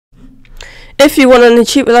If you want any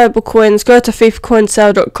cheap reliable coins, go to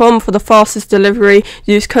fifacoinsale.com for the fastest delivery.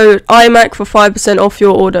 Use code iMac for 5% off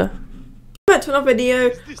your order. Back to another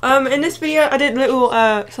video. In this video I did a little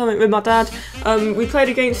something with my dad. We played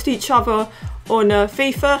against each other on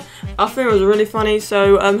FIFA. I think it was really funny,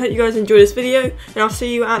 so hope you guys enjoy this video, and I'll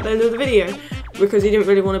see you at the end of the video, because he didn't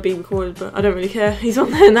really want to be recorded, but I don't really care, he's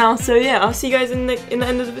on there now. So yeah, I'll see you guys in the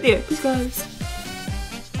end of the video. Peace guys.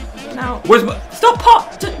 Now, where's my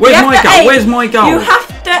Where's my goal? Where's my goal? You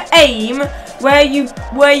have to aim where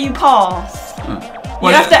you pass. You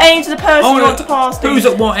have to aim to the person you want to pass to. Who's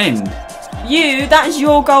at what end? You, that's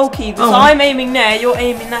your goalkeeper, so I'm aiming there, you're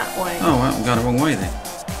aiming that way. Oh, well, I'm going the wrong way then.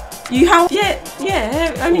 You have,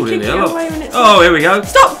 only kick it away when it's... Oh, here we go.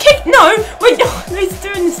 Stop no, he's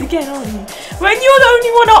doing this again, aren't you? When you're the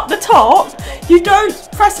only one up the top, you don't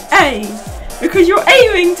press A, because you're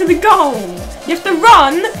aiming to the goal. You have to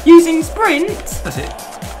run using sprint. That's it.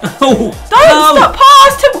 Oh, don't stop,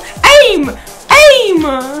 pass to, aim!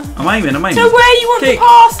 I'm aiming. To where you want to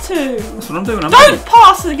pass to. That's what I'm doing. Don't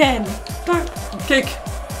pass again. Don't. Kick.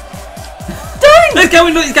 Don't. Let's go.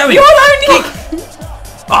 Look, it's going. You're only. Kick.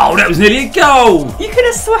 Oh, that was nearly a goal. You could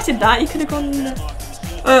have sweated that. You could have gone.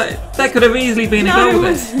 That could have easily been a goal. No, it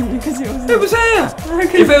wasn't, because it was. It was there.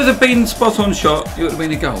 If it was a been spot on shot, it would have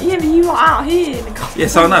been a goal. Yeah, but you were out here in the goal.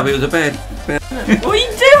 Yes, I know, but it was a bad. What are you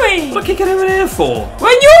doing? What are you kicking over there for?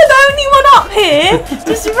 When you're the only one up here,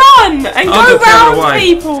 just run and go round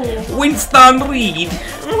people. Winston Reed.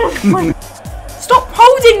 Stop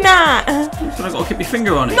holding that. So I've got to keep my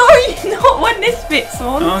finger on it. No, not when this bit's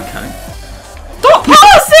on. Okay. Stop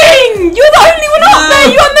passing! You're the only one up there.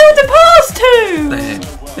 You got no one to pass to. There.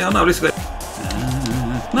 Yeah, I know. This way.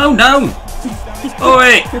 No. Oh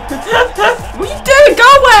wait. What are you doing? Go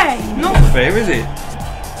away. Not fair, is it?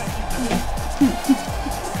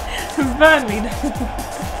 Burnley.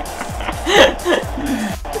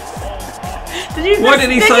 Why did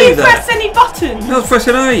he say that? Did you press any button? No, I was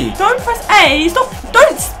pressing A. Don't press A. Stop.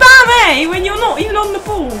 Don't spam A when you're not even on the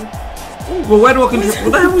ball. Well, where do I control?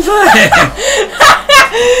 What the hell was that?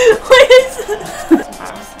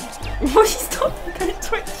 Why stop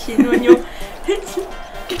twitching when you're...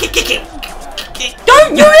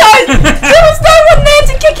 Don't you guys! There was no one there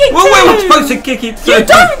to kick it. Well, where am I supposed to kick it to? You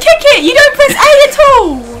don't kick it. You don't press A at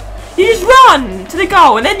all. You just run to the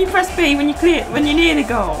goal, and then you press B when you're near the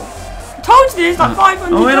goal. I told you this like 500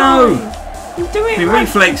 times. Oh, I know. You're doing it. My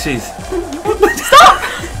reflexes. Stop!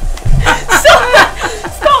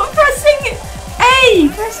 Stop pressing A.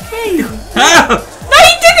 Press B. Oh. No,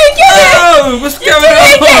 you didn't get it. Oh, what's going on?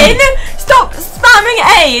 Again. Stop spamming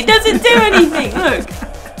A. It doesn't do anything. Look.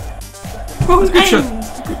 Wrong end.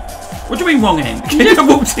 What do you mean wrong end? Can you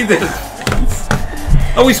walk in there?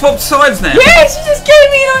 Oh, we swapped sides now. Yes, you just gave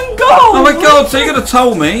me an own goal. Oh my god! So you could have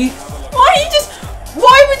told me.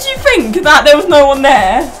 Why would you think that there was no one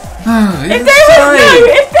there?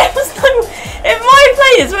 If my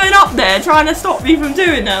players weren't up there trying to stop me from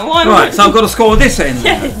doing that, why? Right, so I've got to score this end.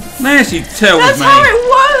 Yes. Now she tells me. That's how it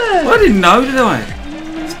works. Well, I didn't know, did I?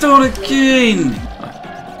 Start again.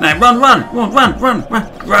 Now run.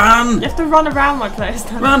 You have to run around my players.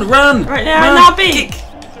 Run. Right now B. Kick.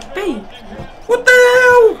 B. What the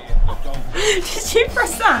hell? Did you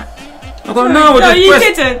press that? I don't know. No, you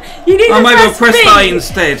didn't. You need to press B. A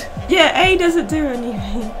instead. Yeah, A doesn't do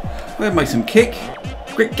anything. We'll make some kick.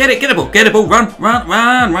 Quick, get a ball, run. Go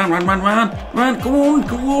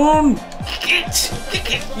on. Kick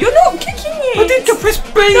it. You're not kicking it. I did to press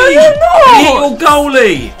B. No, you're not. Little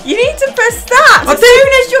goalie. You need to press that. As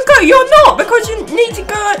soon as you go, you're not, because you need to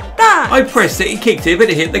go like that. I pressed it, he kicked it, but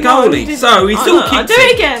it hit the goalie. So he still kicked it. I'll do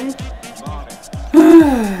it again.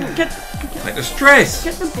 Like the stress.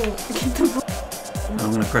 Get the ball. I'm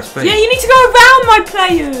going to press B. Yeah, you need to go around my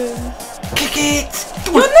players. Kick it.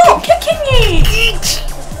 You're not kicking it.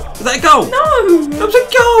 Was that a goal? No. That was a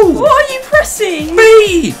goal. What are you pressing?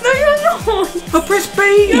 B. No, you're not. I pressed B.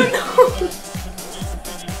 You're not.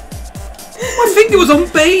 My finger was on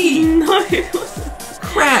B. No, it wasn't.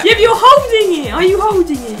 Crap. Yeah, but you're holding it. Are you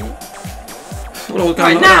holding it? Well, I was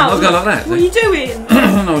going like that. I was going like that. What are you doing?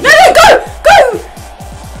 No, go!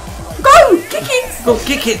 Kick it! Go,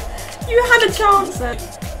 kick it. You had a chance then.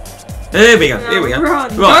 Here we go. Run.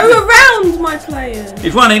 Right. Go around my players.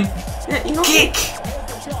 He's running. Yeah, kick!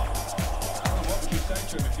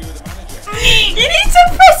 You need to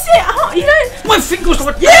press it hard. You don't. My finger's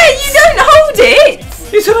like. Yeah, you don't hold it.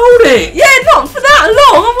 You said hold it. Yeah, not for that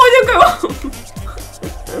long. Otherwise you'll go.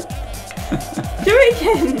 Do it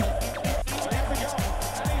again.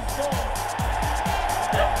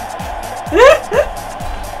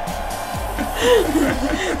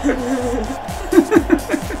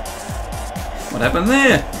 What happened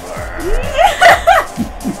there?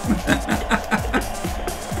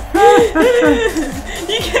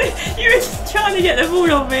 You were just trying to get the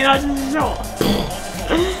ball off me and I just shot.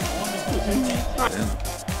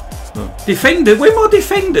 Defender? Where are my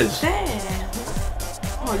defenders? There.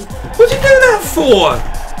 What did he do that for?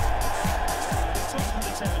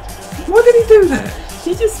 Why did he do that?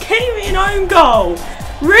 He just gave me an own goal.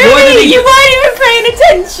 Really? You weren't even paying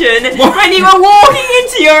attention when you were walking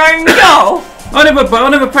into your own goal. I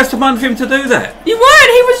never pressed a button for him to do that. You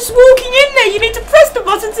weren't. He was just walking in there. You need to press the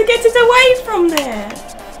button to get it away from there.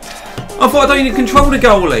 I thought I don't need to control the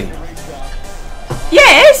goalie.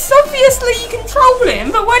 Yes, obviously you control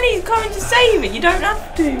him, but when he's coming to save it, you don't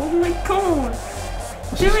have to. Oh my god.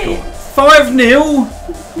 Do it.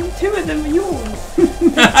 5-0. 2 of them are yours.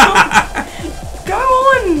 Go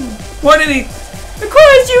on. Why did he?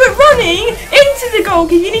 Because you were running into the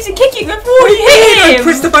goalkeeper. You need to kick it before you hit him. I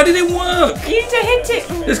pressed the button, it didn't work. You need to hit it.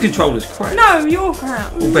 This controller's crap. No, you're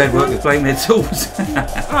crap. All bad workers blame their tools.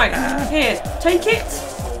 Right, here, take it.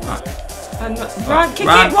 Right. And kick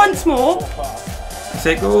it once more. That's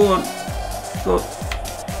it, go on. Go on.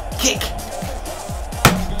 Kick.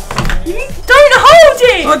 You don't hold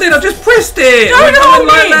it! I did, I just pressed it! Don't hold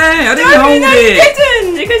like it! that. I didn't hold no, it! you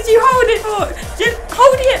didn't! Because you hold it for... Just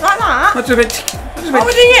holding it like that.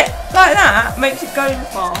 Holding it like that makes it go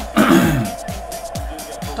far.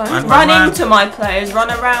 Don't run into my players, run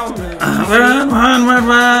around them.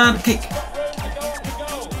 Run. Kick.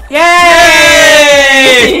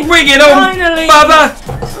 Yay! Bring it on, finally. Bubba!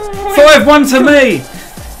 5-1 to me!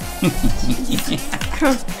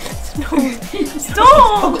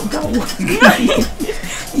 Stop!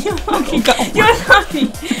 You're lucky.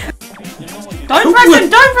 Don't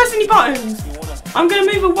press any buttons. I'm gonna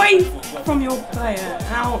move away from your player.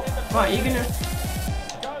 Now, right, you're gonna.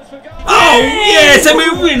 Oh yes, and we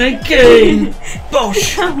win again!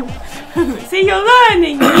 Bosh! See, you're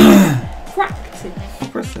learning. Practice. I'll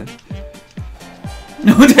press that.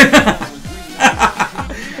 No,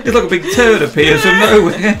 it's like a big turd appears from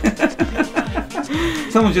nowhere.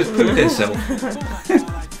 Someone just pooed themselves.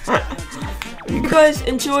 You guys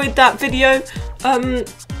enjoyed that video.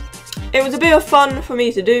 It was a bit of fun for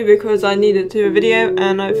me to do because I needed to do a video,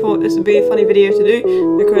 and I thought this would be a funny video to do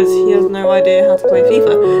because he has no idea how to play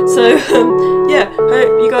FIFA. So yeah,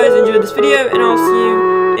 hope you guys enjoyed this video, and I'll see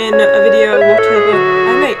you in a video whatever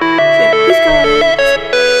I make. So yeah, peace guys.